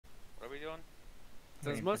So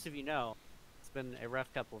as most of you know, it's been a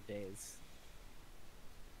rough couple of days.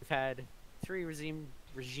 We've had 3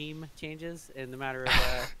 regime changes in the matter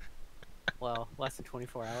of well, less than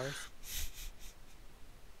 24 hours.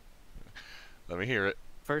 Let me hear it.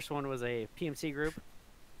 First one was a PMC group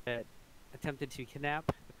that attempted to kidnap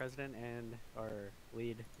the president and our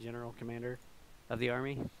lead general commander of the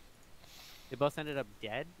army. They both ended up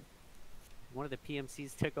dead. One of the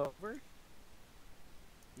PMCs took over.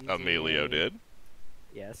 Emilio did.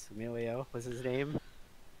 Yes, Emilio was his name.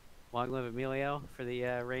 Long live Emilio for the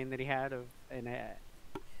reign that he had in a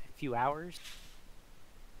few hours.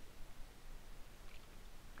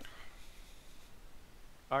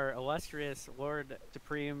 Our illustrious Lord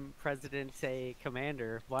Supreme Presidente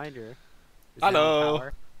Commander, Blinder, is now in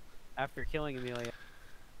power after killing Emilio. Let's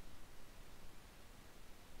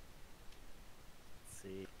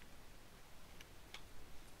see.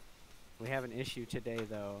 We have an issue today,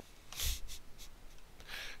 though.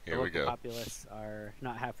 Here we go. The populace are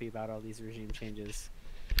not happy about all these regime changes.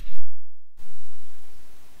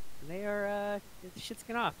 And they are, shit's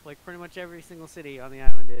getting off. Like, pretty much every single city on the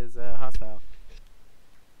island is hostile.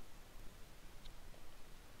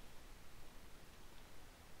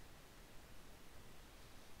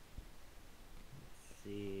 Let's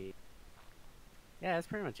see. Yeah, that's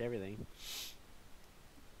pretty much everything.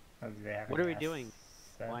 Oh, do they have what any are we doing,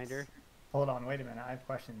 Blinder? Hold on, wait a minute. I have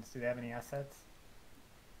questions. Do they have any assets?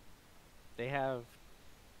 They have,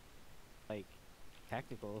 like,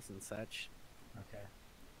 technicals and such. Okay.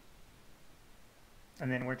 And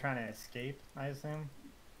then we're trying to escape, I assume?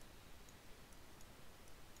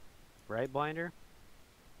 Right, Blinder?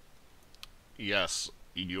 Yes,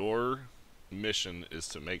 your mission is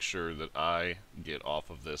to make sure that I get off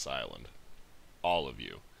of this island. All of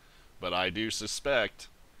you. But I do suspect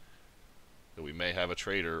that we may have a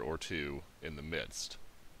traitor or two in the midst.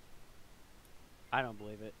 I don't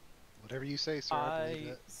believe it. Whatever you say, sir.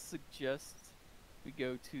 I suggest we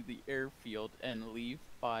go to the airfield and leave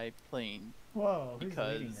by plane. Whoa, who's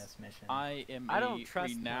leading this mission? I am don't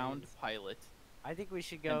trust renowned planes. pilot. I think we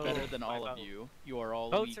should go And better than all of you. You are all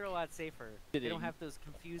boats weak. are a lot safer. Kidding. They don't have those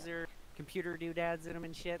computer doodads in them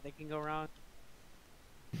and shit. They can go wrong.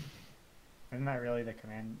 Isn't that really the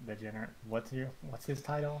general? What's his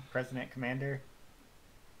title? President Commander?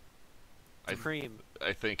 Supreme.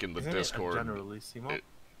 I think in the Isn't Discord.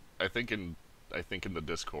 I think in the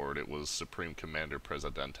Discord it was Supreme Commander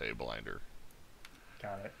Presidente Blinder.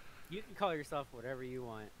 Got it. You can call yourself whatever you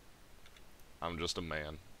want. I'm just a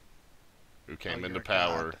man who came into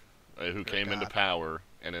power,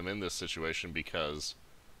 and am in this situation because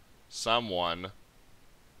someone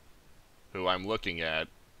who I'm looking at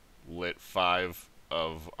lit 5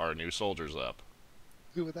 of our new soldiers up.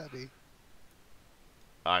 Who would that be?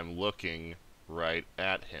 I'm looking right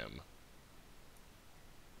at him.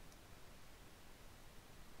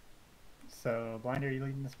 So, Blinder, are you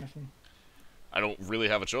leading this mission? I don't really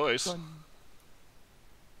have a choice.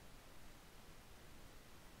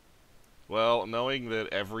 Well, knowing that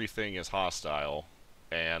everything is hostile,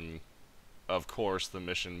 and of course the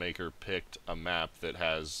mission maker picked a map that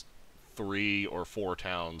has 3 or 4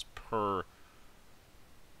 towns per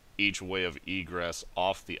each way of egress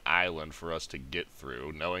off the island for us to get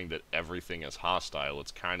through, knowing that everything is hostile,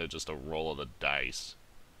 it's kind of just a roll of the dice.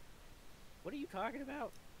 What are you talking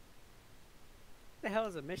about? What the hell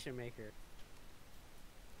is a mission maker?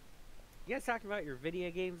 You guys talking about your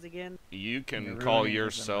video games again? You can call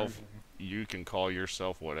yourself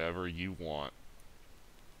whatever you want.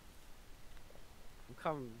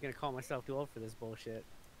 I'm gonna call myself too old for this bullshit.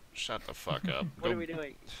 Shut the fuck up. What are we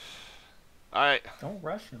doing? Don't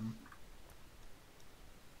rush him.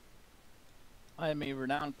 I am a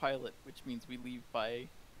renowned pilot, which means we leave by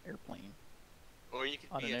airplane. Or you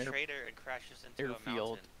could be a traitor and crash us into a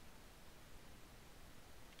mountain.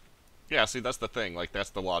 Yeah, see, that's the thing. Like, that's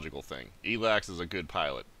the logical thing. Elax is a good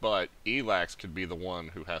pilot, but Elax could be the one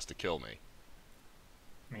who has to kill me.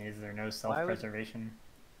 I mean, is there no self-preservation?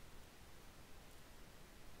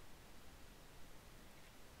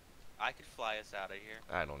 I could fly us out of here.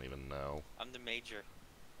 I don't even know. I'm the major.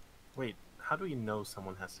 Wait, how do we know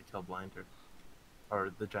someone has to kill Blinder?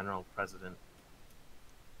 Or the general president?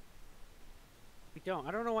 We don't.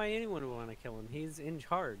 I don't know why anyone would want to kill him. He's in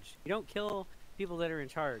charge. You don't kill people that are in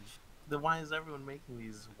charge. Then why is everyone making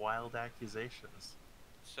these wild accusations?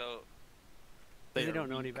 So... They don't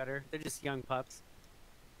know any better. They're just young pups.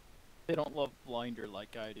 They don't love Blinder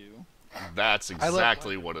like I do. That's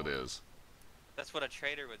exactly what it is. That's what a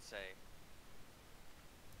traitor would say.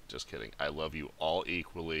 Just kidding. I love you all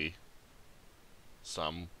equally.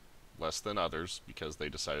 Some less than others, because they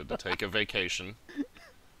decided to take a vacation.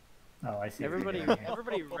 Oh, I see. what you're Everybody, doing here.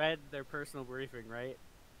 everybody read their personal briefing, right?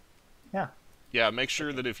 Yeah. Yeah, make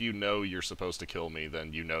sure that if you know you're supposed to kill me,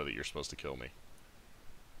 then you know that you're supposed to kill me.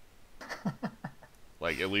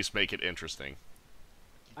 Like, at least make it interesting.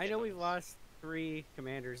 I know we've lost 3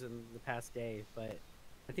 commanders in the past day, but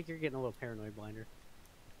I think you're getting a little paranoid, Blinder.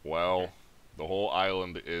 Well, the whole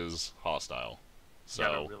island is hostile. So,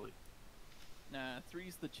 Yeah, no, really. Nah,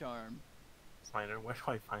 3's the charm. Slider, where do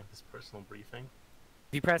I find this personal briefing?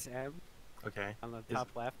 If you press M Okay. on the Is-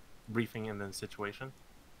 top left. Briefing and then situation?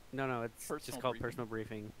 No, it's Personal just called briefing. personal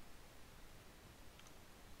briefing.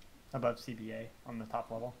 Above CBA on the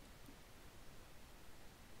top level.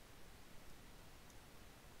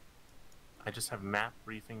 I just have map,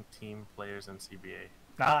 briefing, team, players, and CBA.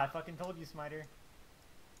 Ah, I fucking told you, Smiter.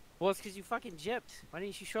 Well, it's because you fucking gypped. Why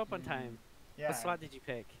didn't you show up on time? Yeah. What slot did you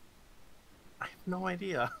pick? I have no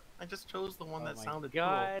idea. I just chose the one Oh that my sounded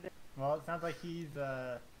God. Well, it sounds like he's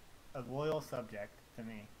a loyal subject to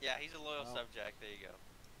me. Yeah, he's a loyal Well. subject. There you go. cool.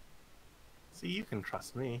 See, you can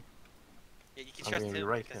trust me. Yeah, you can I'm trust gonna him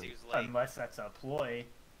rewrite because him. he was late. Unless that's a ploy.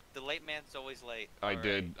 The late man's always late. I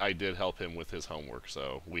did help him with his homework,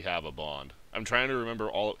 so we have a bond. I'm trying to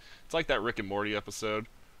remember all. It's like that Rick and Morty episode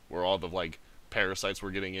where all the like parasites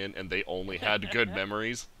were getting in, and they only had good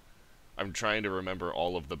memories. I'm trying to remember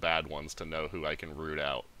all of the bad ones to know who I can root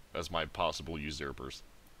out as my possible usurpers.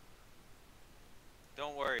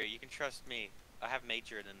 Don't worry, you can trust me. I have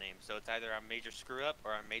major in the name, so it's either I'm major screw up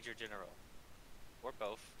or I'm major general, or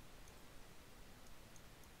both.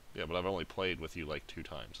 Yeah, but I've only played with you like 2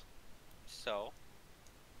 times. So.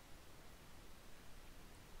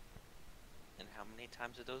 And how many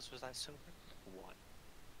times of those was I sober? 1.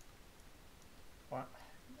 What?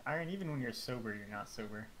 Iron, even when you're sober, you're not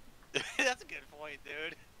sober. That's a good point,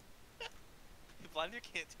 dude. The blinder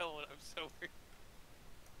can't tell when I'm sober.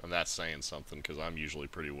 And that's saying something, because I'm usually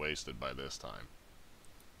pretty wasted by this time.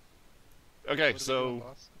 Okay, What are we doing, so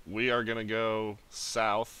boss? we are going to go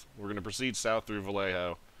south. We're going to proceed south through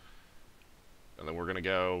Vallejo. And then we're going to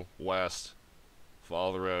go west,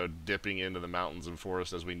 follow the road, dipping into the mountains and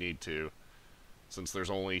forests as we need to. Since there's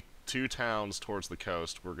only 2 towns towards the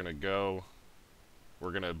coast, we're going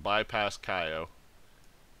to bypass Cayo.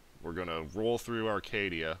 We're going to roll through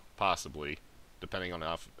Arcadia, possibly, depending on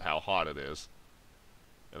how hot it is.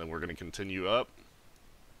 And then we're going to continue up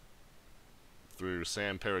through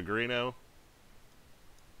San Pellegrino,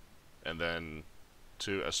 and then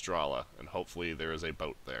to Estrella, and hopefully there is a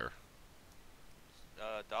boat there.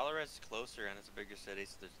 Dolores is closer and it's a bigger city,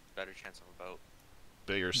 so there's a better chance of a boat.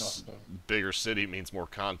 Bigger city means more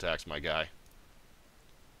contacts, my guy.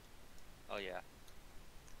 Oh yeah.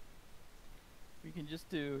 We can just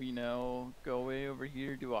do, go way over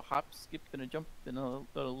here, do a hop, skip, and a jump, and a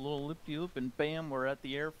little loop-de-loop, and bam, we're at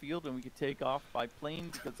the airfield, and we can take off by plane,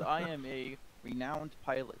 because I am a renowned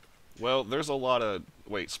pilot. Well, there's a lot of...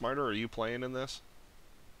 Wait, Smarter, are you playing in this?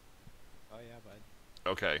 Oh yeah,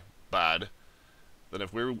 bud. Okay, bad. Then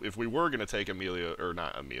if we were going to take Emilio, or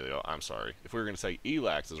not Emilio, I'm sorry. If we were going to take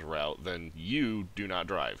Elax's route, then you do not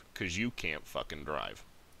drive, because you can't fucking drive.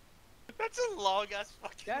 That's a long ass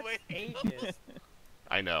fucking That's way. ages.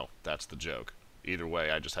 I know, that's the joke. Either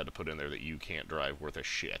way, I just had to put in there that you can't drive worth a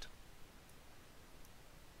shit.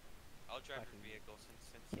 I'll drive Fucking your vehicle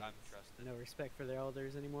since I'm trusted. No respect for their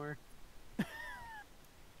elders anymore. I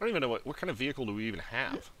don't even know what kind of vehicle do we even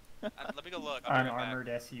have. Let me go look. I'll be right back. Unarmored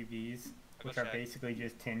SUVs, I'll go which are check. basically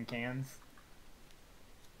just tin cans.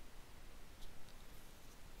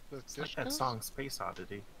 With It's like dish that cows? song Space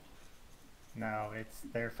Oddity. No,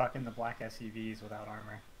 they're fucking the black SUVs without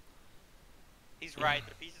armor. He's right.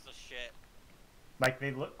 They're pieces of shit. Like,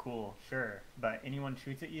 they look cool, sure, but anyone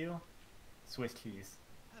shoots at you, Swiss cheese.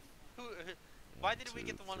 Who? Why did we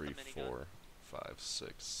get the one with the 3, minigun? 4, 5,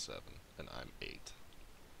 6, 7, and I'm 8.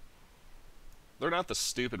 They're not the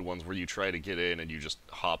stupid ones where you try to get in and you just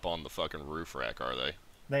hop on the fucking roof rack, are they?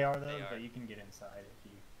 They are those, They are. but you can get inside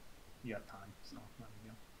if you have time, so not a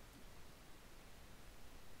big deal.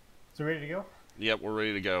 So ready to go? Yep, we're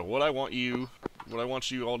ready to go. What I want you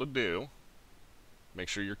all to do, make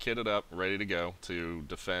sure you're kitted up, ready to go to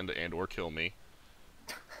defend and or kill me,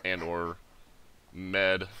 and or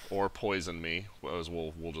med or poison me. As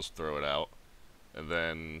we'll just throw it out, and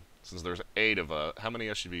then since there's 8 of us, how many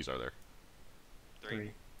SUVs are there?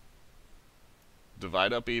 3.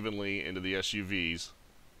 Divide up evenly into the SUVs.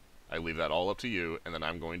 I leave that all up to you, and then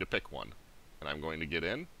I'm going to pick one, and I'm going to get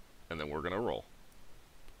in, and then we're gonna roll.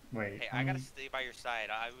 Wait. Hey, I gotta stay by your side.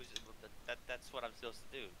 That's what I'm supposed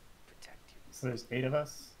to do. Protect you. So there's 8 of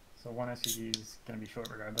us, so one SUV is gonna be short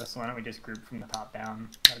regardless, so why don't we just group from the top down?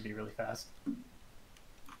 That'd be really fast.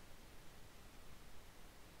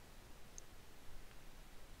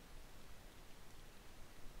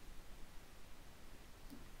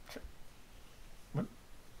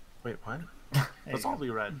 Wait, what? There Let's you all go. be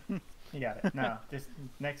red. You got it. No, just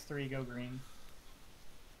next 3 go green.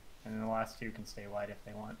 And then the last 2 can stay white if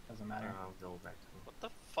they want. Doesn't matter. I'll go back to What the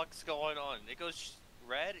fuck's going on? It goes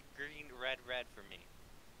red, green, red, red for me.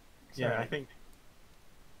 Yeah, Sorry. I think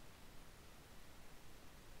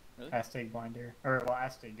Really? Aztec blinder. Or, well,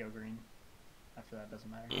 Aztec go green. After that,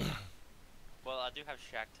 doesn't matter. Well, I do have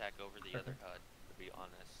Shack Tack over the other Perfect. HUD, to be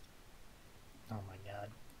honest. Oh my god.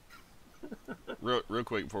 Real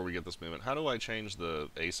quick before we get this movement, how do I change the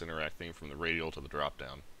ace interact thing from the radial to the drop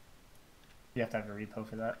down? You have to have a repo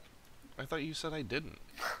for that. I thought you said I didn't.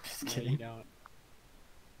 Just Yeah, kidding. you don't.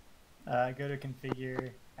 Go to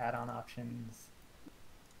configure, add-on options,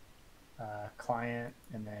 client,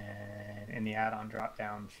 and then in the add-on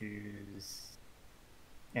drop-down choose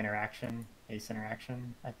interaction, ace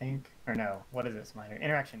interaction, I think. Or no, what is it, Smiter?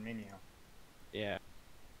 Interaction menu. Yeah.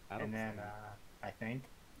 I don't And then, think- I think.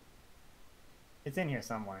 It's in here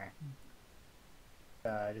somewhere.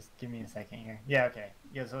 Just give me a second here. Yeah, okay.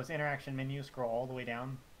 Yeah, so it's interaction menu, scroll all the way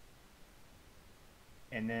down.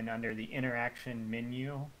 And then under the interaction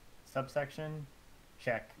menu subsection,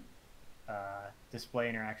 check display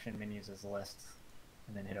interaction menus as lists,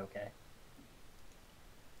 and then hit OK.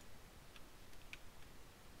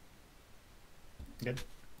 Good.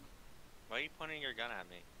 Why are you pointing your gun at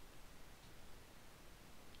me?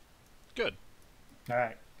 Good. All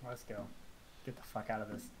right, let's go. Get the fuck out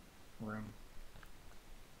of this room.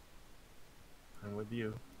 I'm with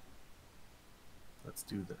you. Let's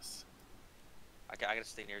do this. I gotta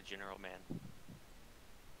stay near General Man.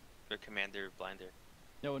 Or Commander Blinder.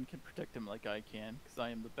 No one can protect him like I can, because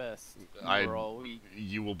I am the best. I- We're all weak.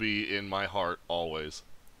 You will be in my heart always.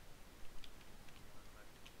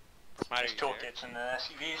 Smiter, There's you there? toolkits in the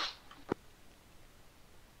SUVs.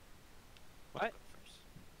 What? Go first.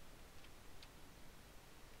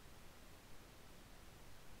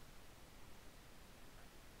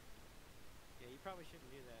 Yeah, you probably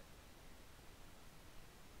shouldn't do that.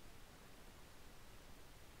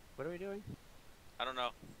 What are we doing? I don't know.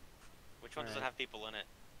 Which one doesn't Alright. have people in it?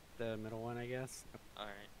 The middle one, I guess.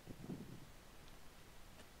 Alright.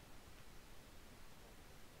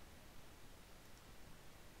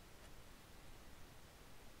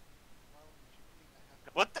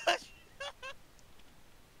 What the?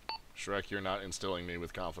 Shrek, you're not instilling me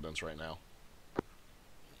with confidence right now.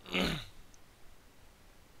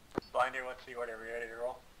 Blinder, what's the order? We ready to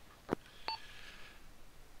roll?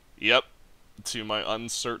 Yep. To my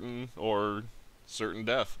uncertain or certain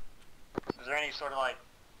death. Is there any sort of like,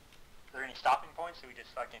 is there any stopping points? Or we just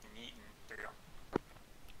fucking yeeting through?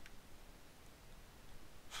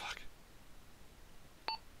 Fuck.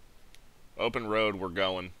 Open road, we're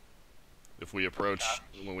going. If we approach,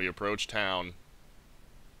 when we approach town,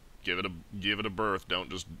 give it a berth. Don't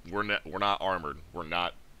just we're not armored. We're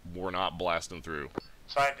not blasting through.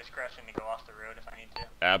 So I have discretion to go off the road if I need to.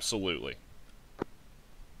 Absolutely.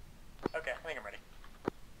 Okay, I think I'm ready.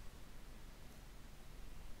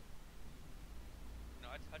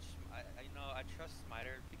 No, I trust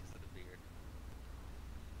Smiter because of the beard.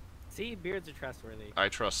 See, beards are trustworthy. I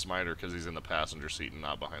trust Smiter because he's in the passenger seat and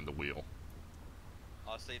not behind the wheel.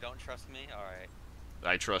 Oh, so you don't trust me? Alright.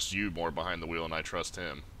 I trust you more behind the wheel than I trust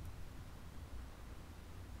him.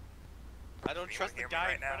 I don't You trust wanna the hear me guy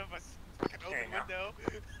right in front now? of us. Fucking Hear open you now. window.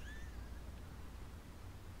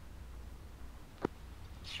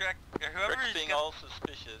 Shrek, whoever's all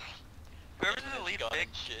suspicious. whoever's in the lead, Vic.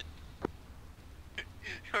 Shit.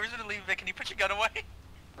 Whoever's in the lead, Vic, can you put your gun away?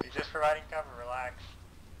 He's just providing cover, relax.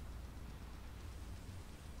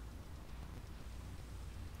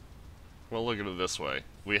 Well, look at it this way.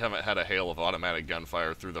 We haven't had a hail of automatic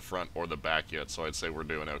gunfire through the front or the back yet, so I'd say we're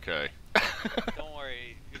doing okay. Don't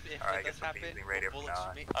worry. If Alright, I it guess does we'll happen, be using radio from bullets now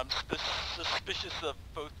on. shoot me. I'm suspicious of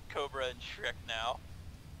both Cobra and Shrek now.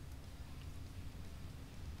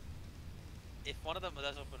 If one of them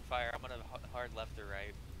does open fire, I'm gonna hard left or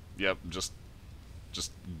right. Yep, just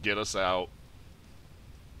get us out.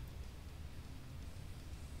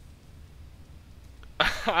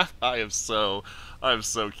 I'm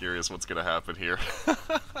so curious what's gonna happen here.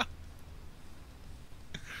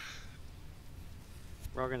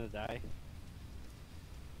 We're all gonna die.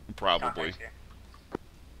 Probably. Contacts here.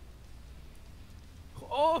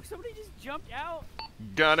 Oh, somebody just jumped out.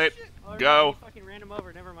 Gun it. Oh, Go. No, you fucking ran him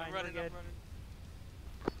over. Never mind. I'm We're running, I'm good. running.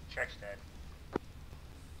 Shrek's dead.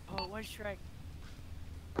 Oh, it was Shrek.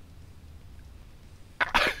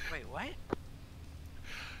 Wait, what?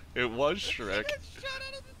 It was Shrek. Shot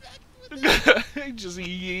out of the back with He just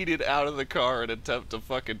yeeted out of the car in an attempt to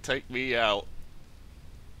fucking take me out.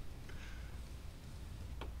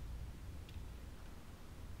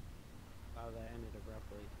 Wow, that ended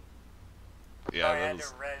abruptly. Yeah, Sorry, I that had was...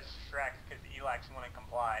 to res Shrek because the ELACs wouldn't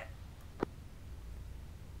comply.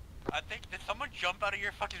 I think, did someone jump out of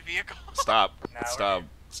your fucking vehicle? Stop. No, we're Stop. good.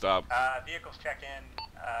 Stop. Vehicles check in.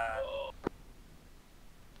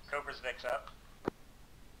 Cobra's Vic's up.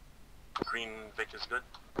 Green Vic is good.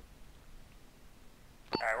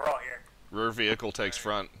 Alright, we're all here. Rear vehicle takes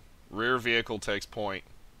front. Rear vehicle takes point.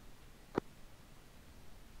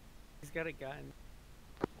 He's got a gun.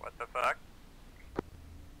 What the fuck?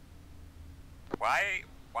 Why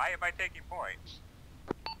am I taking points?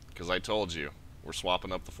 Because I told you. We're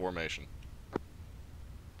swapping up the formation.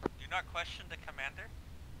 Do not question the commander.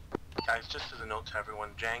 Guys, just as a note to everyone,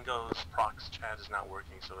 Django's prox chat is not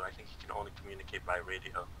working, so I think he can only communicate by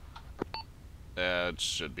radio. It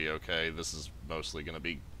should be okay. This is mostly going to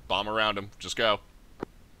be bomb around him. Just go.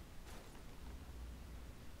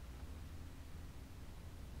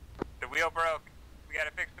 The wheel broke. We gotta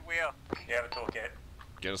fix the wheel. You have a toolkit.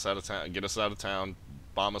 Get us out of town. Get us out of town.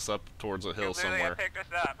 Bomb us up towards a hill You literally somewhere. picked us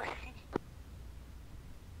up.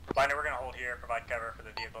 Binder, we're gonna hold here, provide cover for the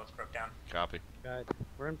vehicle that's broke down. Copy. God,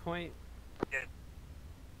 we're in point.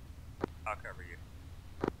 I'll cover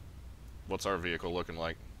you. What's our vehicle looking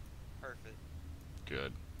like? Perfect.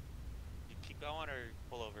 Good. You keep going or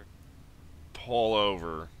pull over? Pull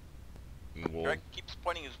over. And we'll... Greg keeps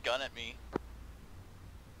pointing his gun at me.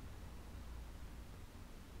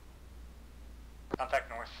 Contact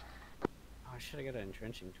north. Oh, I should have got an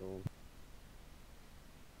entrenching tool.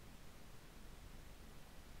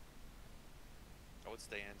 I would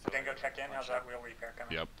stay in. So Dingo, check in. How's that wheel repair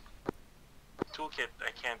coming? Yep. Toolkit,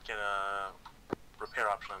 I can't get a repair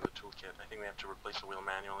option on the toolkit. I think we have to replace the wheel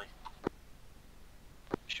manually.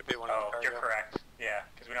 Should be one Oh, of the you're correct. Yeah,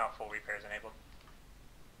 because we don't have full repairs enabled.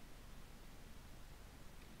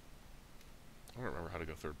 I don't remember how to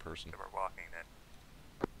go third person. So we're walking then.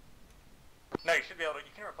 No, you should be able to.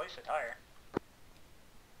 You can replace the tire.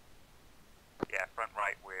 Yeah, front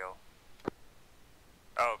right wheel.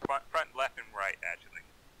 Oh, front left and right actually.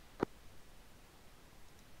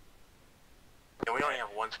 Yeah, we only have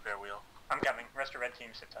one spare wheel. I'm coming. Rest of red team,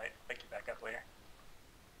 sit tight. Pick you back up later.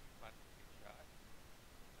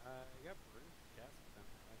 You got bruised chest.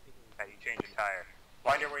 I think it was... How you change the tire?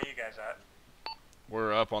 Binder, where are you guys at?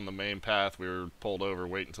 We're up on the main path. We were pulled over.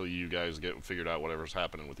 Wait until you guys get figured out whatever's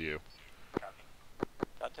happening with you. Copy.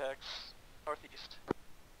 contacts northeast.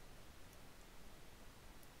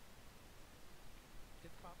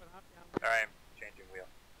 It's popping up down there. Alright, I'm changing wheel.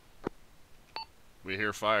 We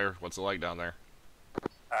hear fire. What's it like down there?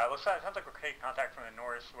 Looks like, sounds like we're taking contact from the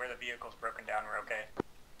north. Where the vehicle's broken down, we're okay.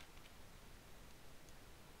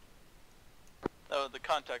 No, the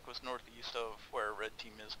contact was northeast of where red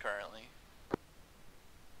team is currently.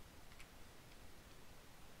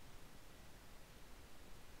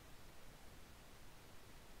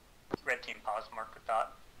 Red team pause, mark with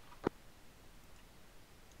dot.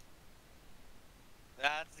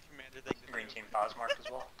 That's the commander thing to Green do. team pause, mark as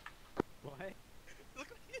well. What? Look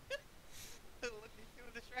what he Look what he's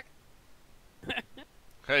doing to Shrek.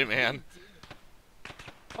 Hey, man.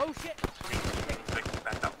 Oh shit!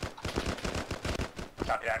 Back up.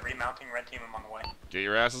 Copy that. Remounting red team, I'm on the way. Get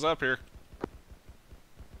your asses up here.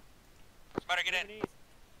 Spider, get in. Jimenez.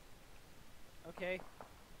 Okay.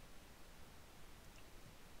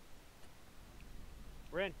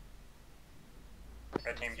 We're in.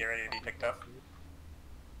 Red team, get ready to be picked up.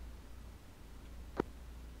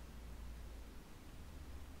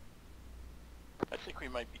 I think we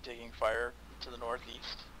might be taking fire to the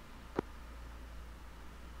northeast.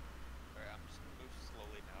 Alright, I'm just gonna move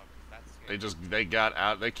slowly now because that's They just, they got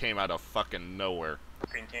out, they came out of fucking nowhere.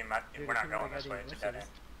 Green team, Dude, we're not come on, going I this gotta way. do It's a dead bushes.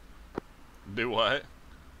 end. Do what?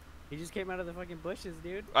 He just came out of the fucking bushes,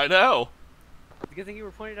 dude. I know. It's a good thing you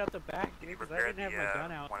were pointed out the back, Can dude, you because I repair didn't have the, my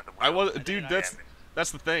gun out. one of the I wheels? was, dude,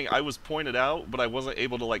 that's the thing. I was pointed out, but I wasn't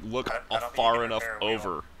able to like look I don't think you far can enough repair a wheel.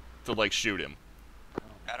 over to like shoot him.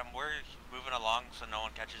 Adam, we're moving along so no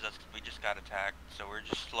one catches us 'cause we just got attacked, so we're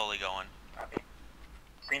just slowly going. Copy.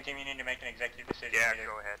 Green team, you need to make an executive decision. Yeah, Either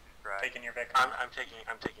go ahead. Right. taking your Vic. I'm taking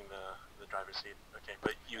the driver's seat. Okay,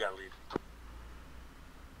 but you gotta leave.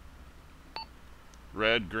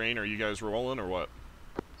 Red, green, are you guys rolling or what?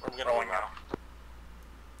 I'm gonna Rolling roll out.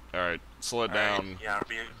 now. Alright, slow it Alright, down. yeah, our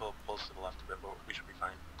vehicle pulls to the left a bit, but we should be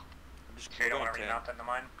fine. I'm just Sure you don't going want to 10. remount that in the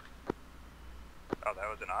mine? Oh, that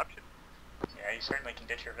was an option. Yeah, you certainly can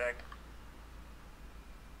ditch your Vic.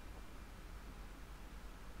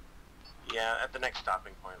 Yeah, at the next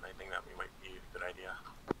stopping point, I think that might be a good idea.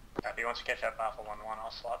 Copy. Once you catch up Alpha 1-1,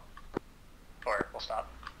 I'll swap. Or we'll stop.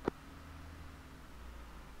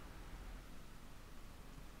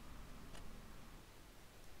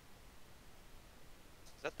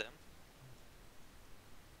 Is that them?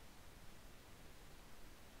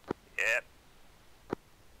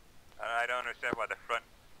 there why the front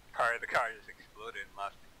part of the car just exploded and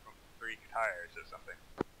lost 3 tires or something.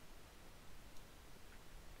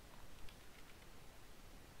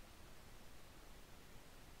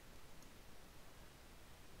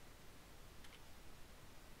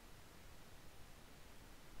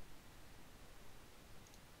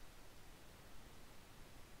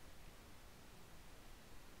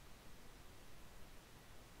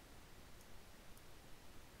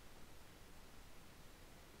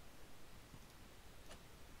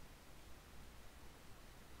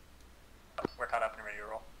 We're caught up and ready to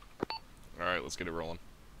roll. Alright, let's get it rolling.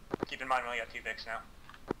 Keep in mind we only got 2 Vics now.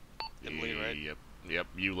 Can lead, right? Yep,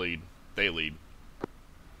 you lead. They lead.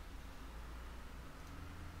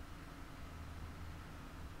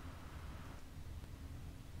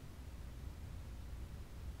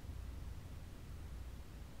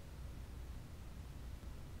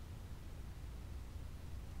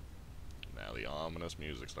 Now the ominous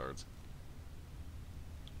music starts.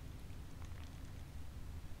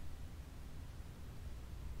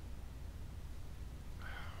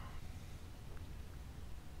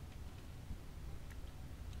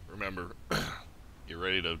 Remember, get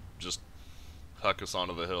ready to just huck us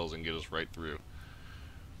onto the hills and get us right through.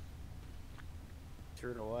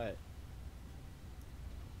 Through to what?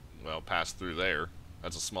 Well, pass through there.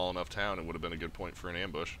 That's a small enough town, it would have been a good point for an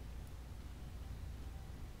ambush.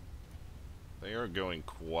 They are going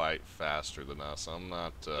quite faster than us. I'm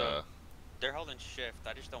not, They're holding shift.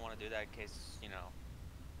 I just don't want to do that in case, you know.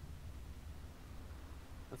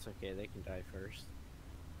 That's okay, they can die first.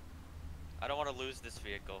 I don't want to lose this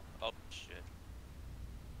vehicle. Oh, shit.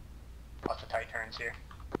 Lots of tight turns here.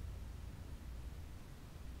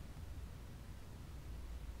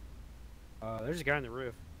 There's a guy on the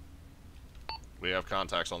roof. We have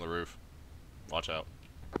contacts on the roof. Watch out.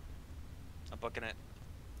 I'm booking it.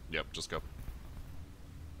 Yep, just go.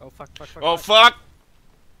 Oh, fuck. Oh, fuck!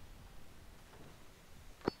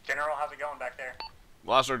 General, how's it going back there?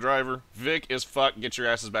 Lost our driver. Vic is fucked. Get your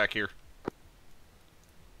asses back here.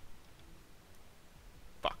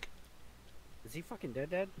 Fuck. Is he fucking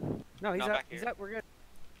dead? No, he's No, out. back He's here. out. We're good.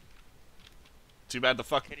 Too bad the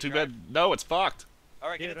fuck. Kitty Too drive. bad. No, it's fucked.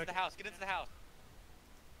 Alright, get Dude, into the house. Get into the house.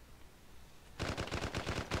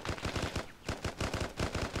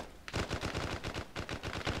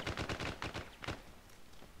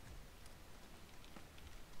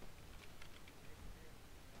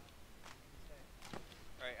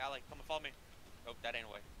 Alright, Alec, come and follow me. Oh, that ain't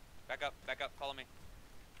a way. Back up, follow me.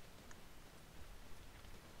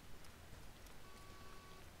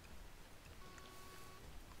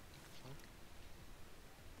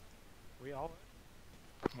 We all.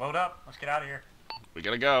 Load up. Let's get out of here. We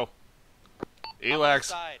gotta go. I'm on the Elax.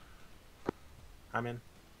 side. I'm in.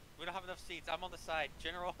 We don't have enough seats. I'm on the side.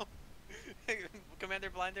 General. Commander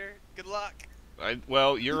Blinder, good luck.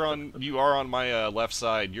 Well, you are on my left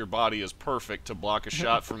side. Your body is perfect to block a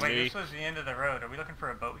shot from Wait, me. this was the end of the road. Are we looking for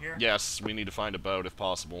a boat here? Yes, we need to find a boat if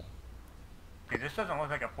possible. Dude, this doesn't look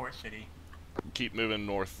like a port city. Keep moving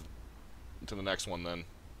north to the next one then.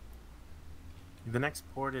 The next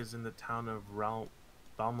port is in the town of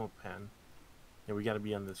Balmopan. Yeah, we gotta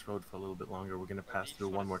be on this road for a little bit longer. We're gonna pass through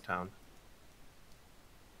one more town.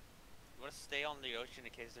 You want to stay on the ocean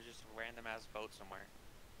in case there's just a random ass boat somewhere.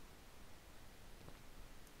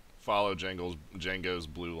 Follow Django's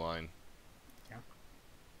blue line. Yeah.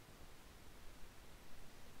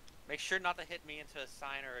 Make sure not to hit me into a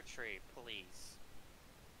sign or a tree, please.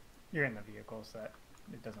 You're in the vehicle, so that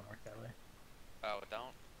it doesn't work that way. Oh, it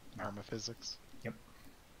don't? Arma physics. Yep.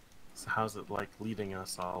 So how's it like leading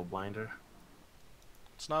us all, Blinder?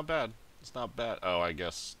 It's not bad. It's not bad. Oh, I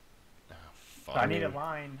guess. Oh, fuck. I need a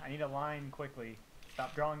line. I need a line quickly.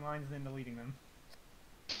 Stop drawing lines and then deleting them.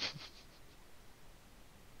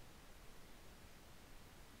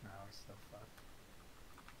 No, we're still fucked.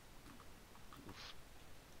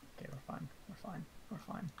 Okay, we're fine. We're fine. We're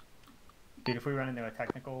fine. Dude, if we run into a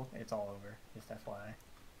technical, it's all over. Just FYI.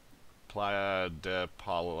 Playa de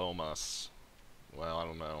Palomas. Well, I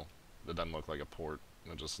don't know. It doesn't look like a port.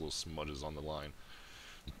 It just little smudges on the line.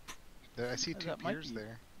 I see 2 that might piers be-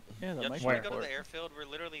 there. Yeah, that Yep, might should be we a go to port. the airfield? We're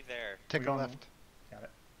literally there. Take We're a going- left. Got it.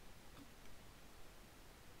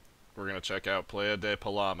 We're gonna check out Playa de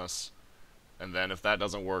Palomas, and then if that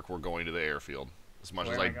doesn't work, we're going to the airfield. As much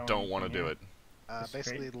Where as am I I going don't want to from do here? it. Just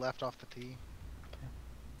Basically straight? left off the T.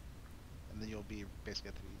 And then you'll be basically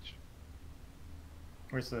at the beach.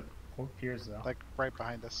 Where's the piers though? Like right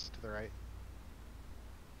behind us to the right.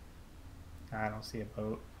 I don't see a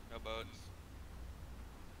boat. No boats.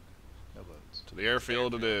 No boats. To the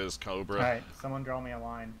airfield it is, Cobra. Alright, someone draw me a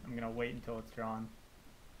line. I'm gonna wait until it's drawn.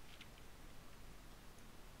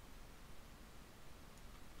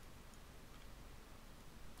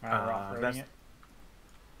 roading it?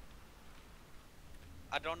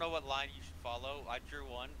 I don't know what line you should follow. I drew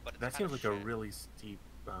one, but it's That seems like shit. a really steep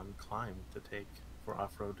climb to take for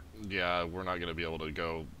off-road. Yeah, we're not gonna be able to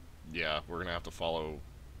go. Yeah, we're gonna have to follow.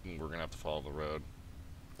 We're gonna have to follow the road.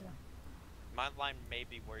 Yeah. My line may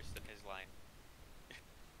be worse than his line.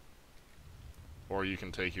 Or you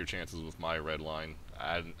can take your chances with my red line.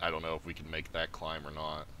 I don't know if we can make that climb or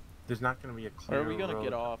not. There's not going to be a Or clear are we gonna road.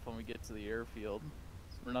 get off when we get to the airfield?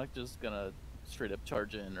 We're not just gonna straight up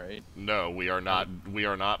charge in, right? No, we are not. We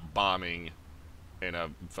are not bombing in a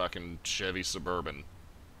fucking Chevy Suburban.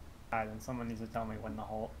 Alright, then someone needs to tell me when to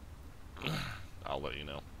halt. I'll let you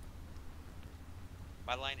know.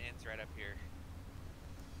 My line ends right up here.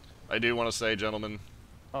 I do want to say, gentlemen,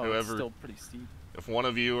 Oh, whoever, it's still pretty steep. if one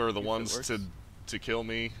of you are the If it ones works. to kill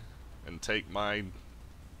me and take my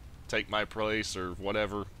place or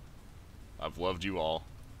whatever, I've loved you all.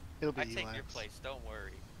 It'll be I take your Elax. place. Don't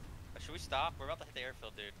worry. Should we stop? We're about to hit the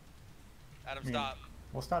airfield, dude. Adam, Hmm. stop.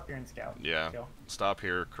 We'll stop here and scout. Yeah. Chill. Stop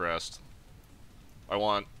here, Crest. I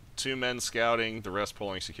want 2 men scouting, the rest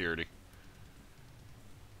pulling security.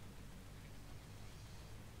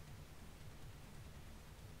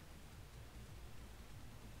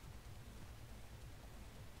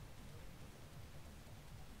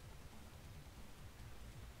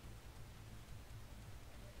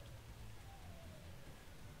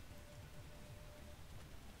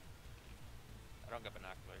 I don't got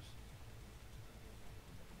binoculars.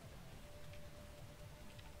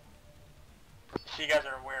 So you guys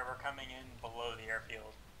are aware we're coming in below the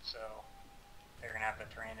airfield, so they're gonna have the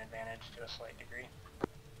terrain advantage to a slight degree.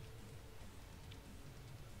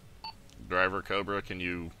 Driver Cobra, can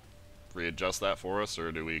you readjust that for us,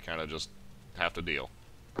 or do we kind of just have to deal?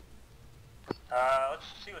 Let's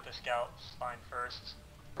see what the scouts find first.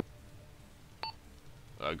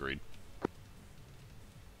 Agreed.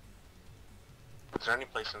 Is there any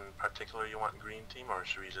place in particular you want green team, or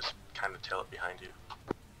should we just kind of tail it behind you?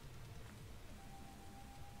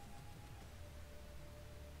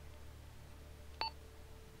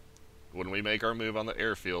 When we make our move on the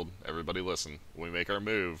airfield, everybody listen. When we make our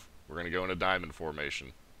move, we're going to go in a diamond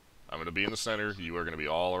formation. I'm going to be in the center, you are going to be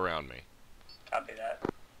all around me. Copy that.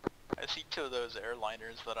 I see 2 of those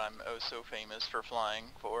airliners that I'm oh so famous for flying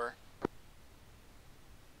for.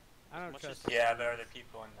 I don't Much trust. as- Yeah, there are the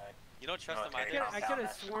people in the... You don't trust them Military either? compound, I could have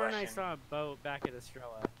that's the sworn I question. saw a boat back at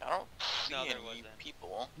Estrella. I don't see No, there any wasn't.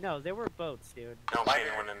 people. No, there were boats, dude. I don't Why see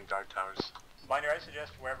are- anyone in dark towers. Binder, I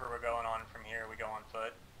suggest wherever we're going on from here, we go on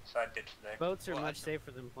foot. So I'd ditch the... Boats are Well, much I- safer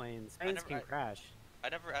than planes. I Planes never- can I- crash. I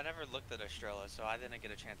never looked at Estrella, so I didn't get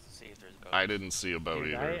a chance to see if there's boats. I didn't see a boat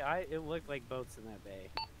Dude, either. it looked like boats in that bay.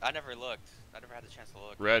 I never looked. I never had the chance to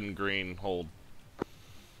look. Red and green, hold.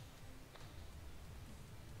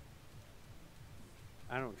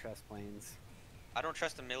 I don't trust planes. I don't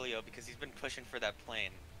trust Emilio because he's been pushing for that plane.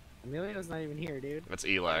 Emilio's not even here, dude. That's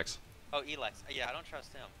Elax. Oh, Elax. Yeah, I don't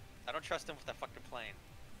trust him. I don't trust him with that fucking plane.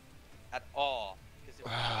 At all. 'Cause it-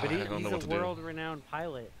 I But don't know he's what to a do. world-renowned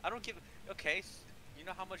pilot. I don't give... Okay, you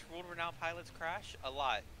know how much world-renowned pilots crash? A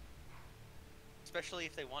lot. Especially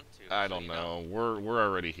if they want to. I so don't you know. We're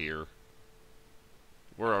already here.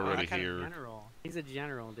 We're already That kind of here. general. He's a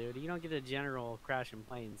general, dude. You don't get a general crashing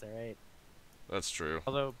planes, alright? That's true.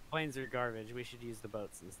 Although planes are garbage, we should use the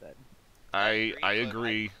boats instead. I but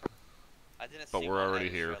agree. I didn't But see we're one already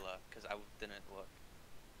at here. Because I didn't look.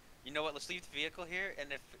 You know what? Let's leave the vehicle here,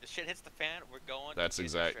 and if shit hits the fan, we're going. That's to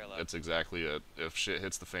That's exactly it. If shit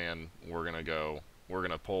hits the fan, we're gonna go. We're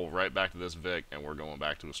gonna pull right back to this Vic, and we're going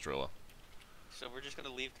back to Estrella. So we're just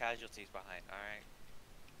gonna leave casualties behind. All right.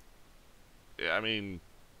 Yeah, I mean.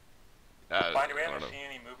 Binder, we I haven't don't know. seen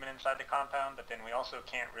any movement inside the compound, but then we also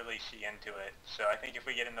can't really see into it. So I think if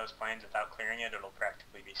we get in those planes without clearing it, it'll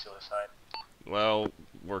practically be suicide. Well,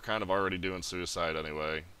 we're kind of already doing suicide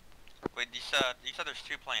anyway. Wait, you said there's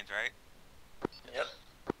 2 planes, right? Yep.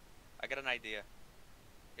 I got an idea.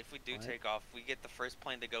 If we do What? take off, we get the first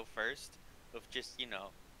plane to go first, with just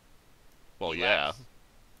Well, Elax, yeah.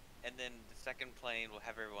 and then the second plane will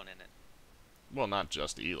have everyone in it. Well, not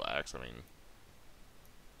just Elax. I mean,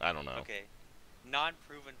 I don't know. Okay.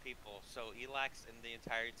 Non-proven people, so Elax and the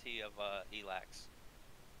entirety of Elax.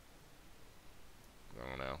 I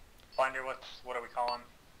don't know. Binder, what are we calling?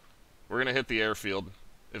 We're gonna hit the airfield.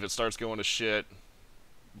 If it starts going to shit,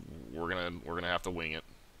 we're gonna have to wing it.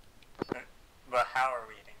 But how are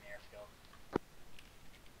we hitting the airfield?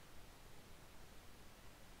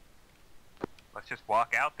 Let's just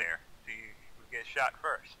walk out there. See who gets shot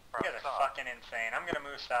first. You guys are fucking insane. I'm gonna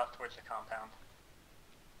move south towards the compound.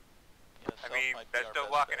 Yeah, I south mean, might be that's our still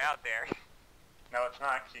best walking bet. out there. No, it's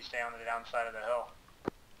not, because you stay on the downside of the hill.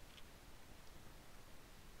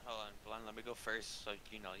 Hold on, Glenn, let me go first so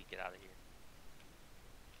you know you get out of here.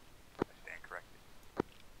 I stand corrected.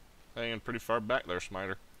 Hanging pretty far back there,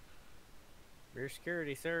 Smiter. Rear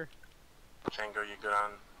security, sir. Django, you good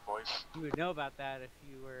on voice? You would know about that if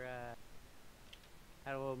you were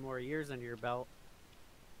had a little more years under your belt.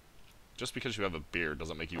 Just because you have a beard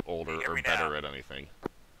doesn't make you older Hear or me better now. at anything.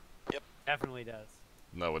 Definitely does.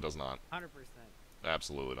 No, it does not. 100%.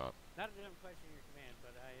 Absolutely not. Not that I'm questioning your command,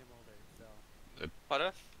 but I am older, so. What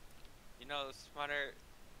if? You know, Smarter,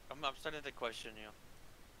 I'm starting to question you.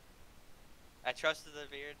 I trusted the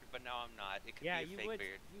beard, but now I'm not. It could Yeah, be a you fake would.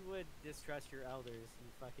 beard. You would distrust your elders,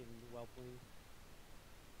 you fucking whelpling.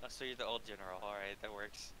 Oh, so you're the old general. Alright, that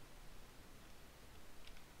works.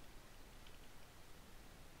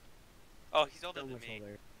 Oh, he's older So than much me.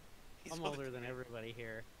 older. He's I'm older than me. everybody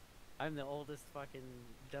here. I'm the oldest fucking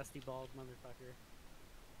dusty bald motherfucker.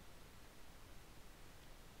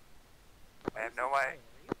 I have no idea.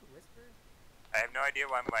 Are you the whisper? I have no idea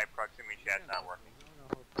why my proximity chat's not working.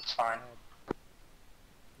 It's fine.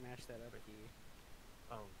 Smash that up key.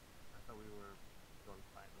 Oh, I thought we were going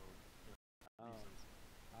quiet mode. Oh.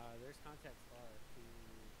 There's contact bar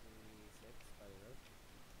 236 by the road.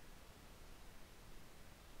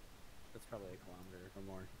 That's probably a kilometer or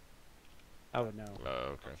more. I would know.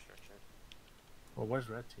 Oh, okay. Sure. Well, where's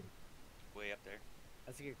red team? Way up there.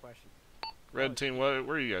 That's a good question. Red team, where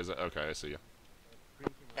are you guys at? Okay, I see you. Green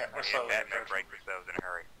team Yeah, we're Yeah, slowly bad men approaching. break themselves in a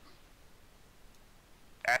hurry.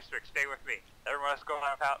 Asterisk, stay with me. Everyone else go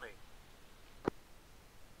on without me.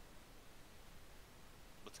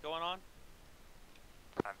 What's going on?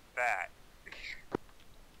 I'm fat.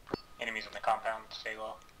 Enemies in the compound, stay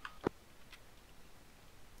low.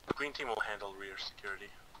 Green team will handle rear security.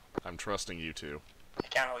 I'm trusting you two. I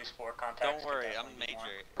count at least 4 contacts. Don't could worry, I'm definitely be more.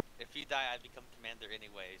 major. If you die, I become commander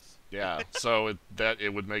anyways. Yeah, so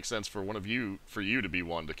it would make sense for you to be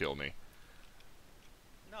one to kill me.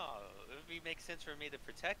 No, it would make sense for me to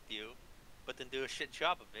protect you, but then do a shit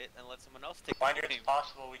job of it and let someone else take the Blinder, blame. it's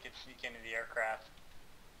possible we could sneak into the aircraft.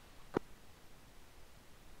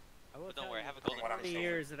 I will But don't tell worry, you, I have a the golden 40 seeing,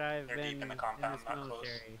 years that I've they're been deep in the in compound, this not close.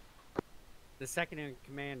 military, the second in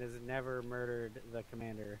command has never murdered the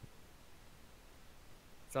commander.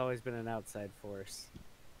 It's always been an outside force.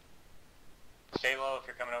 Stay low if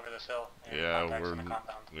you're coming over this hill. Enemy Yeah, contacts in the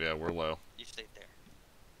compound. we're low. You stay there.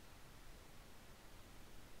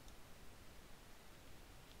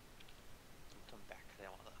 Come back. I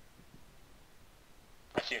don't wanna...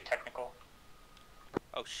 I see a technical,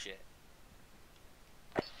 Oh shit.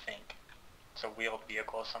 I think. It's a wheeled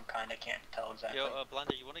vehicle of some kind, I can't tell exactly. Yo,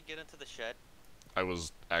 Blender, you wanna get into the shed? I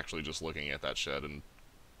was actually just looking at that shed and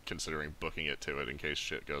considering booking it to it in case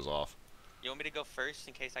shit goes off. You want me to go first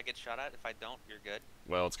in case I get shot at? If I don't, you're good.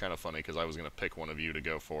 Well, it's kind of funny because I was gonna pick one of you to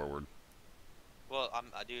go forward. Well,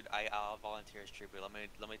 dude, I'll volunteer as trooper. Let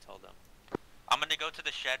me tell them. I'm gonna go to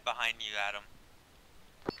the shed behind you, Adam.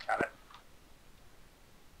 Got it.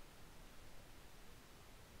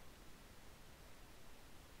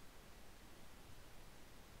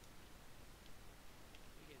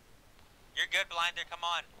 You're good, Blinder. Come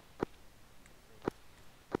on.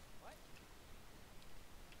 My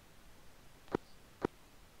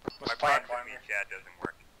What's the plan, proximity Blinder? chat doesn't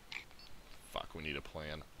work. Fuck, we need a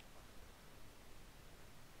plan.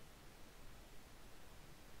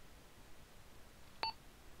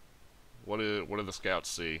 What do the scouts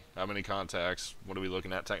see? How many contacts? What are we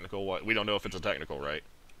looking at? Technical? What? We don't know if it's a technical, right?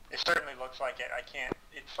 It certainly looks like it. I can't,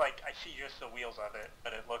 it's like, I see just the wheels of it,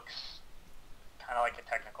 but it looks kind of like a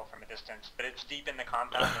technical from a distance. But it's deep in the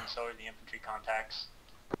compound and so are the infantry contacts.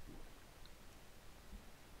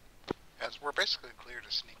 As we're basically clear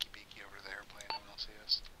to sneaky beaky over the airplane, no one will see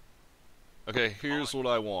us. Okay, here's what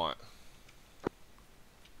I want.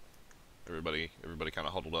 Everybody kind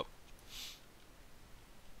of huddled up.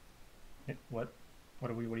 What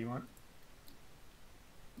do you want?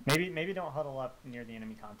 Maybe don't huddle up near the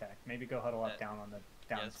enemy contact. Maybe go huddle up down on the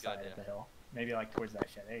that's a good side idea. of the hill. Maybe like towards that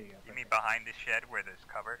shed. There you go. You mean perfect. behind the shed where there's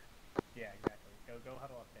cover? Yeah, exactly. Go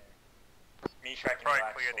huddle up there. Mishra can Probably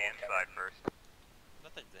relax clear a the little, inside Kevin. first.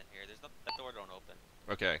 Nothing's in here. There's no. That door don't open.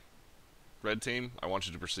 Okay. Red team, I want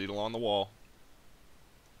you to proceed along the wall.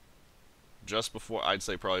 Just before, I'd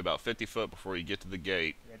say probably about 50 foot before you get to the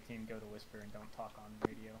gate. Red team, go to whisper and don't talk on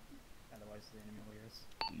radio. Otherwise the enemy will hear us.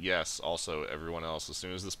 Yes, also, everyone else, as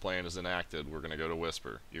soon as this plan is enacted, we're going to go to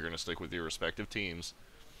Whisper. You're going to stick with your respective teams,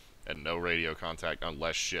 and no radio contact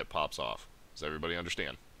unless shit pops off. Does everybody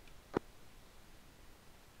understand?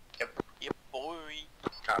 Yep, boy.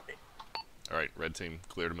 Copy. Alright, red team,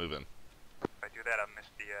 clear to move in. If I do that, I'll miss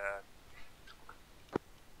the,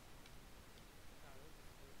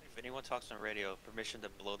 If anyone talks on radio, permission to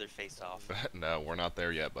blow their face off. No, we're not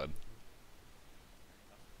there yet, bud.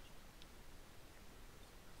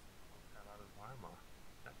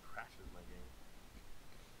 That crashes my game.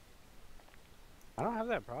 I don't have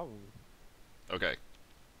that problem. Okay.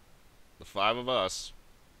 The 5 of us,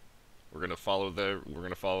 we're gonna follow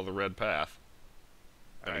the red path.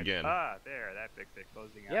 And Alright. again, There, that fixed it.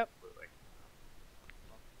 Closing out Yep. completely.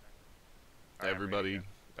 everybody,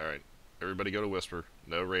 alright. Everybody go to whisper.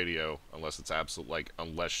 No radio unless it's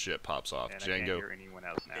unless shit pops off. And I can't Django, hear anyone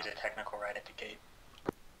else now. There's a technical right at the gate,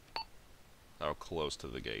 how close to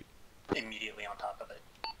the gate? immediately on top of it.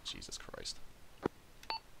 Jesus Christ.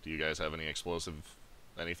 Do you guys have any explosive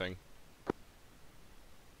anything?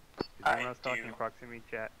 Did I anyone else talking do. in proximity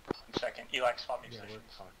chat? 1 second. Eli, swap me Yeah, we're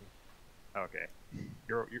positions. talking. Okay.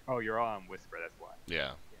 You're all on whisper. That's why.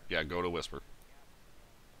 Yeah. Yeah, go to whisper.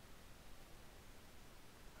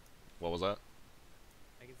 What was that?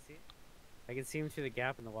 I can see. I can see him through the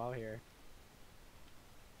gap in the wall here.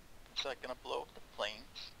 Is that gonna blow up the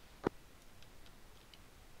planes?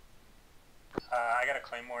 I got a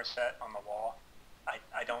claymore set on the wall.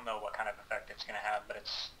 I don't know what kind of effect it's going to have, but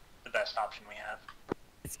it's the best option we have.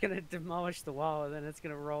 It's gonna demolish the wall, and then it's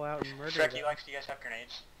gonna roll out and murder Shrek, them. Elix, do you guys have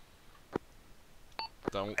grenades?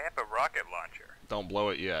 Don't I have a rocket launcher. don't blow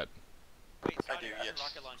it yet. Wait, I Sonny, do, have yes. the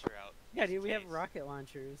rocket launcher out. Yeah, dude, we have Case. rocket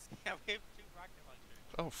launchers. Yeah, we have 2 rocket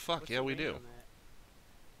launchers. Oh fuck, What's yeah the we name do. on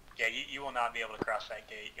that? Yeah, you will not be able to cross that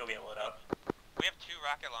gate. You'll get lit up. We have 2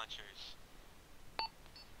 rocket launchers.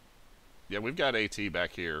 Yeah, we've got AT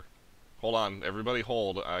back here. Hold on, everybody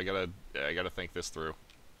hold. I gotta think this through.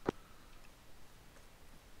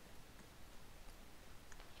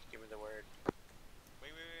 Give me the word.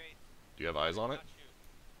 Wait. Do you have eyes on it? Not shoot.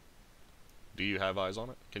 Do you have eyes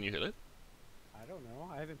on it? Can you hit it? I don't know.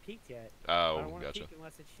 I haven't peeked yet. I Oh, don't want to gotcha. peek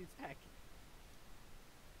unless it shoots back.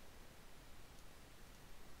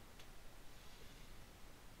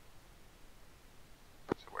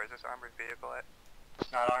 So where's this armored vehicle at?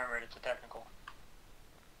 It's not armored, it's a technical.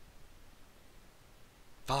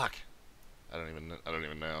 Fuck. I don't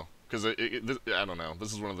even know. Cause I don't know.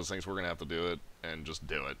 This is one of those things we're gonna have to do it and just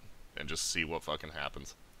do it and just see what fucking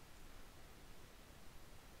happens.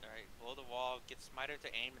 Alright, blow the wall. Get Smiter to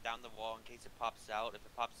aim down the wall in case it pops out. If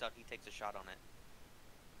it pops out, he takes a shot on it.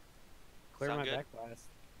 Clear Sound my good? back blast,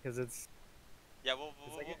 because it's Yeah, we'll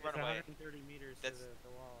it's run away. 130 meters That's- to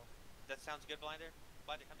the wall. That sounds good, Blinder.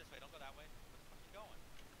 Blinder, come this way. Don't go that way. Where the fuck you going?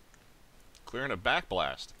 Clearing a back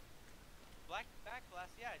blast. Back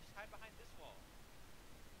blast. Yeah, just hide behind this wall.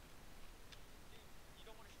 Dude, you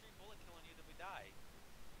don't want a street bullet killing you, then we die.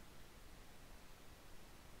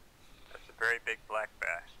 That's a very big black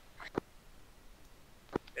bass.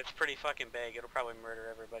 It's pretty fucking big. It'll probably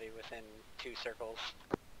murder everybody within 2 circles.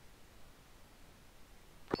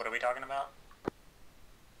 What are we talking about?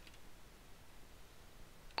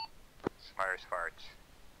 Smartest farts.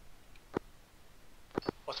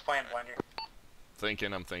 What's the plan, Blender?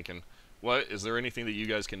 I'm thinking. What is there anything that you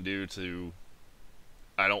guys can do to?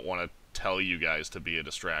 I don't want to tell you guys to be a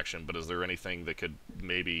distraction, but is there anything that could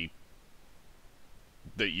maybe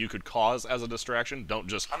that you could cause as a distraction? Don't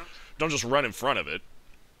just run in front of it.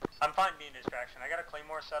 I'm fine being a distraction. I got a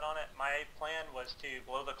claymore set on it. My plan was to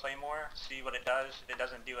blow the claymore, see what it does. If it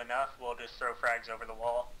doesn't do enough, we'll just throw frags over the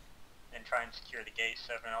wall and try and secure the gate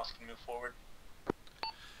so everyone else can move forward.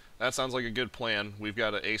 That sounds like a good plan. We've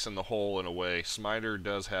got an ace in the hole in a way. Smiter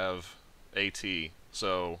does have AT,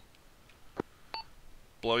 so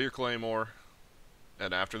blow your claymore,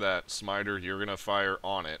 and after that, Smiter, you're gonna fire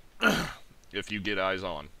on it if you get eyes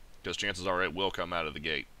on, because chances are it will come out of the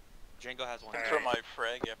gate. Django has one. Throw my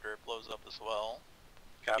frag after it blows up as well.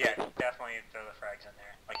 Copy. Yeah, definitely throw the frags in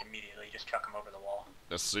there. Like immediately, just chuck them over the wall.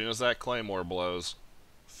 As soon as that claymore blows,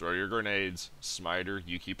 throw your grenades. Smiter,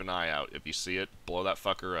 you keep an eye out. If you see it, blow that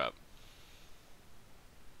fucker up.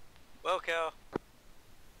 Wilco.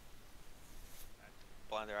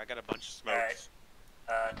 Blinder, I got a bunch of smokes.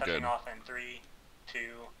 Alright. Touching Good. off in 3, 2,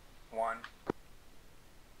 1.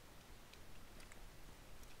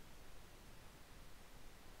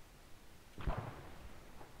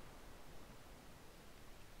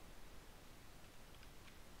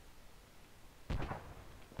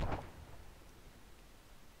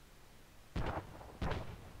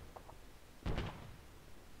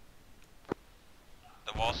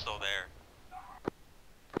 The wall's still there.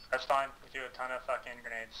 That's fine. We threw a ton of fucking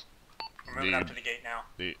grenades. We're moving up to the gate now.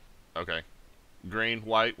 Okay. Green,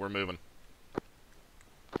 white, we're moving.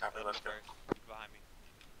 Copy, let's go. Keep behind me.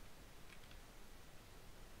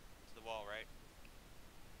 To the wall, right?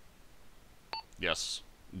 Yes.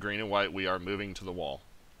 Green and white, we are moving to the wall.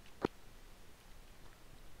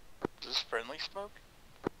 smoke?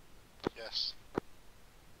 Yes.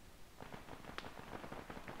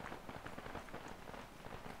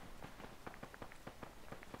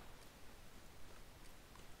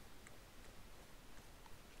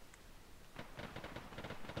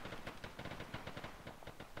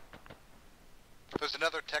 There's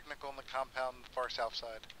another technical in the compound far south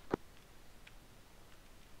side.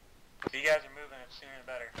 If you guys are moving, it's sooner the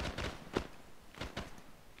better.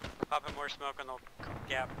 Popping more smoke on the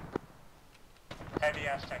gap. Heavy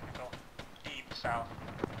ass technical. Deep south.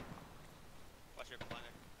 Watch your planner.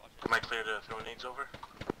 Watch it. Am I clear to throw nades over?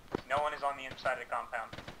 No one is on the inside of the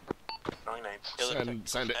compound. Throwing nades.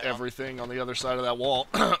 Send everything on the other side of that wall.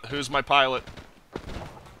 Who's my pilot?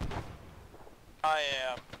 I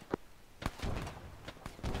am.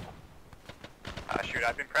 Shoot,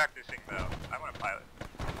 I've been practicing though. I want a pilot.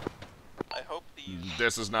 I hope these.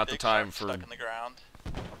 This is not the dicks time aren't for. stuck in the ground.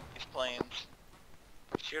 These planes.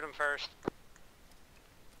 Shoot him first.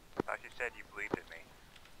 Thought you said you believed in me.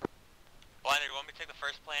 Blinder, you want me to take the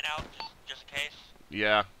first plane out, just in case?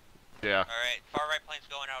 Yeah. Yeah. Alright, far right plane's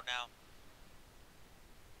going out now.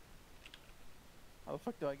 How the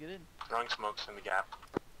fuck do I get in? Throwing smokes in the gap.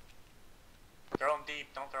 Throw them deep,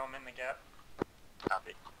 don't throw them in the gap.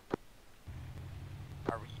 Copy.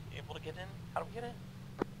 Are we able to get in? How do we get in?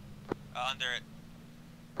 Under it.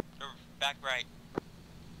 Or back right.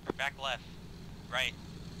 Or back left. Right.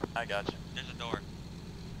 I gotcha. There's a door.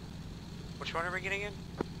 Which one are we getting in?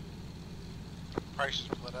 Price is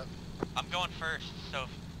split up. I'm going first, so...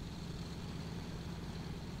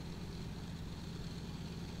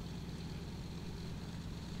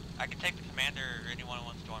 I can take the commander or anyone who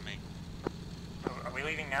wants to join me. Are we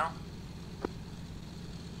leaving now?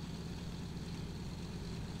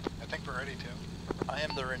 I think we're ready to. I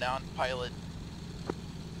am the renowned pilot.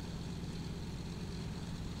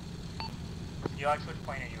 Alex, which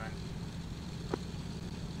plane are you in?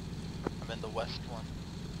 I'm in the west one.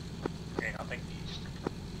 Okay, I'll take the east.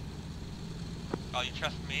 Oh, you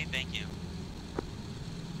trust me? Thank you.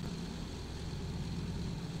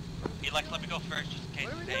 Elex, let me go first just in case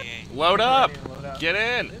it's AA. Load up! Load up. Get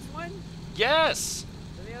in! This one? Yes!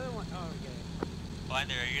 Or the other one? Oh, okay.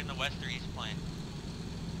 Blinder, are you in the west or east plane?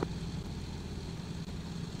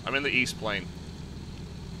 I'm in the east plane.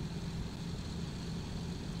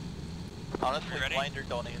 Honestly, ready? Blinder,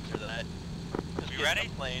 don't answer that. Just You get ready? in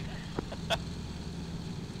the plane.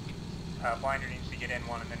 Blinder needs to get in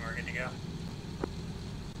one and then we're good to go.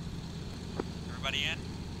 Everybody in?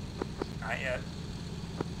 Not yet.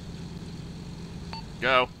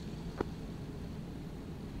 Go.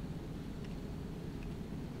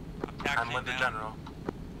 I'm taxiing I'm with the now. general.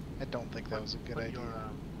 I don't think that was a good Put idea.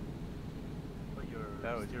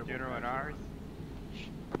 That was General and ours.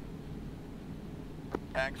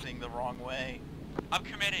 Taxiing the wrong way. I'm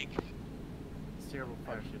committing. Steerable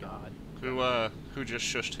parachute on. Who just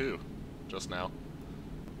shushed who? Just now.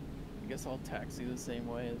 I guess I'll taxi the same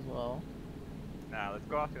way as well. Nah, let's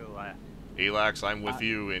go off to the left. Elax, I'm with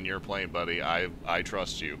you in your plane, buddy. I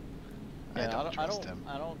trust you. Yeah, I don't trust him.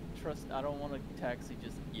 I don't want to taxi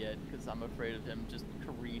just yet because I'm afraid of him just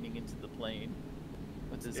careening into the plane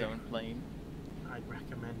with his own plane. I'd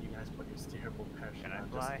recommend you guys put your steerable parachute Can I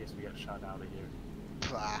on just fly? in case we get shot out of here.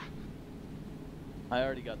 Blah. I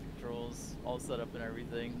already got the controls all set up and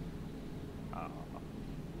everything.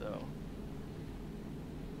 So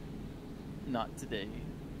not today.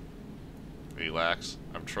 Elax,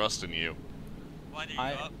 I'm trusting you. Blinder, you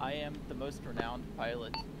up? I am the most renowned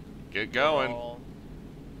pilot. Get going. overall.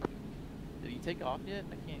 Did he take off yet?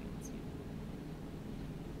 I can't even see.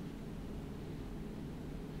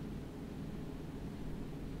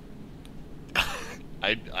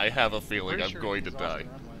 I have a feeling Pretty I'm sure going to he's off die. the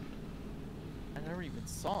runway. I never even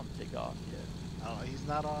saw him take off yet. I don't know, he's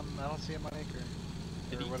not on, I don't see him on Acre.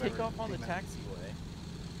 Did Or he whatever, take off on the Demon. taxiway?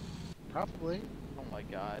 Probably. Oh my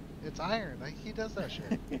god. It's iron. Like, he does that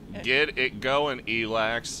shit. Get it going,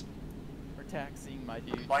 Elax. We're taxiing, my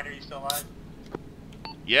dude. Blinder, are you still alive?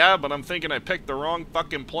 Yeah, but I'm thinking I picked the wrong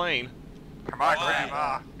fucking plane. Come on, Why?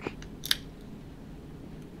 Grandma.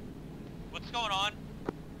 What's going on?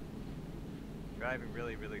 Driving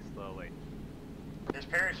really, really slowly. There's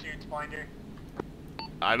parachutes, Blinder.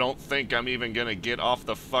 I don't think I'm even gonna get off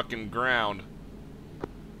the fucking ground.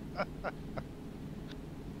 I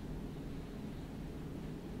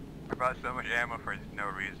bought so much ammo for no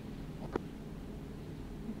reason.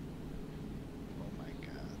 Oh my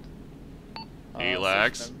god.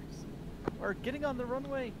 Elax. Switch numbers. We're getting on the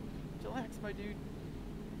runway. Relax, my dude.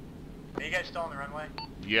 Are you guys still on the runway?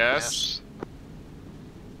 Yes.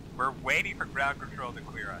 We're waiting for ground control to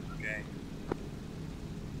clear us, okay?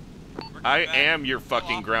 I am your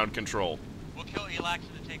fucking ground control. kill Elax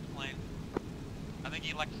and take the plane. I think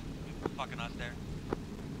Elax is fucking us there.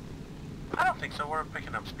 I don't think so. We're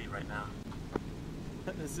picking up speed right now.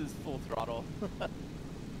 This is full throttle.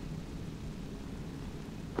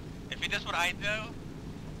 If he does what I do,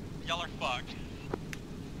 y'all are fucked.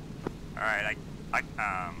 Alright, I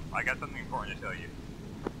got something important to tell you.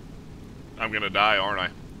 I'm gonna die, aren't I?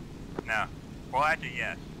 No. Well, actually,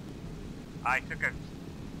 yes. I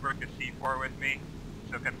broke a C4 with me,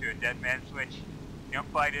 took up to a dead man switch, jump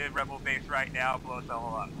fly to rebel base right now, blow us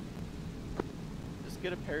all up. Just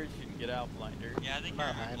get a parachute and get out, Blinder. Yeah, I think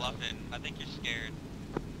you're bluffing. I think you're scared.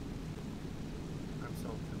 I'm so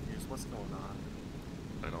confused. What's going on?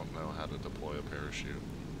 I don't know how to deploy a parachute.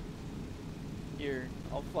 Here,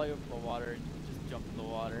 I'll fly over the water and you can just jump in the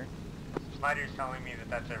water. Snyder's telling me that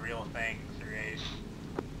that's a real thing through Ace.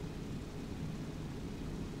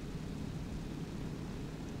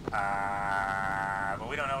 But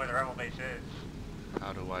we don't know where the rebel base is.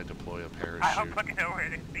 How do I deploy a parachute? I don't fucking know where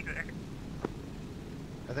it is either.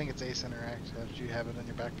 I think it's Ace Interact. After you have it in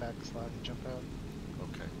your backpack slot and jump out.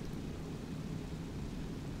 Okay.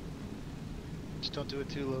 Just don't do it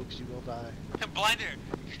too low because you will die. Blinder!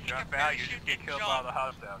 Jump out, you just get killed by all the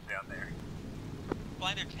hostiles down there.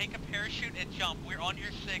 Blinder, take a parachute and jump. We're on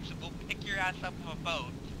your 6 and we'll pick your ass up with a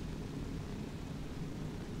boat.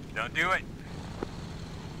 Don't do it.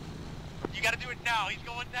 You gotta do it now. He's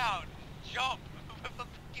going down. Jump with a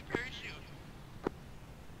fucking parachute.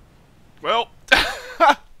 Well,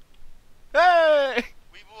 hey!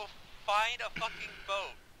 We will find a fucking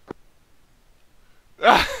boat.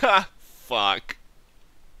 Fuck.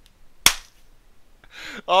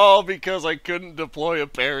 All because I couldn't deploy a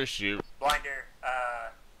parachute. Blinder,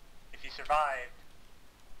 if you survive,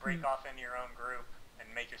 break off into your own group and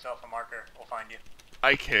make yourself a marker. We'll find you.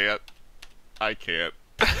 I can't. I can't.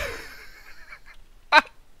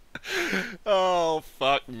 Oh,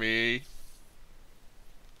 fuck me.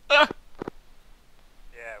 Yeah,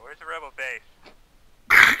 where's the rebel base?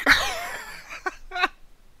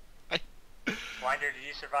 Blinder, did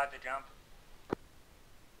you survive the jump?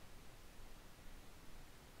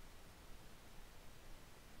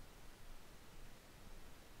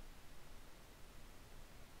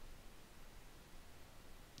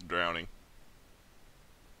 Drowning.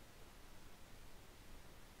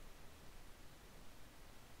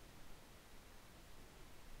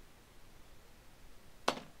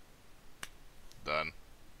 Done.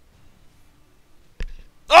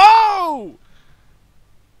 Oh!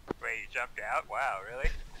 Wait, you jumped out? Wow, really?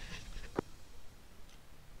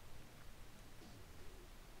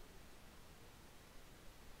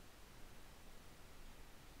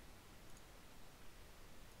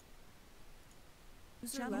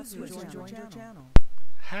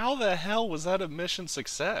 How the hell was that a mission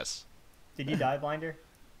success? Did you die, Blinder?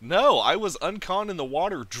 No, I was unconned in the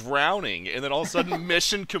water drowning, and then all of a sudden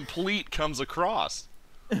mission complete comes across.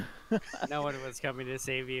 No one was coming to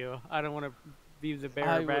save you. I don't want to be the bearer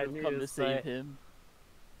I of bad would news. have come to save but him.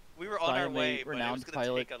 We were on our way, but it was renowned gonna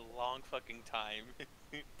pilot. take a long fucking time.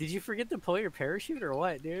 Did you forget to pull your parachute or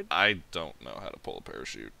what, dude? I don't know how to pull a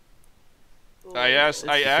parachute. Oh, I asked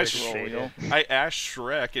frustrating.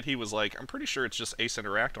 Shrek, and he was like, "I'm pretty sure it's just Ace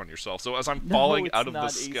Interact on yourself." So as I'm No, falling it's out of the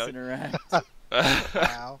not Ace sky, Interact.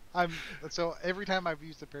 Wow. So every time I've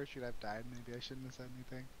used the parachute, I've died. Maybe I shouldn't have said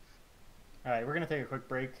anything. Alright, we're gonna take a quick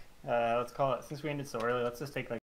break. Let's call it, since we ended so early, let's just take like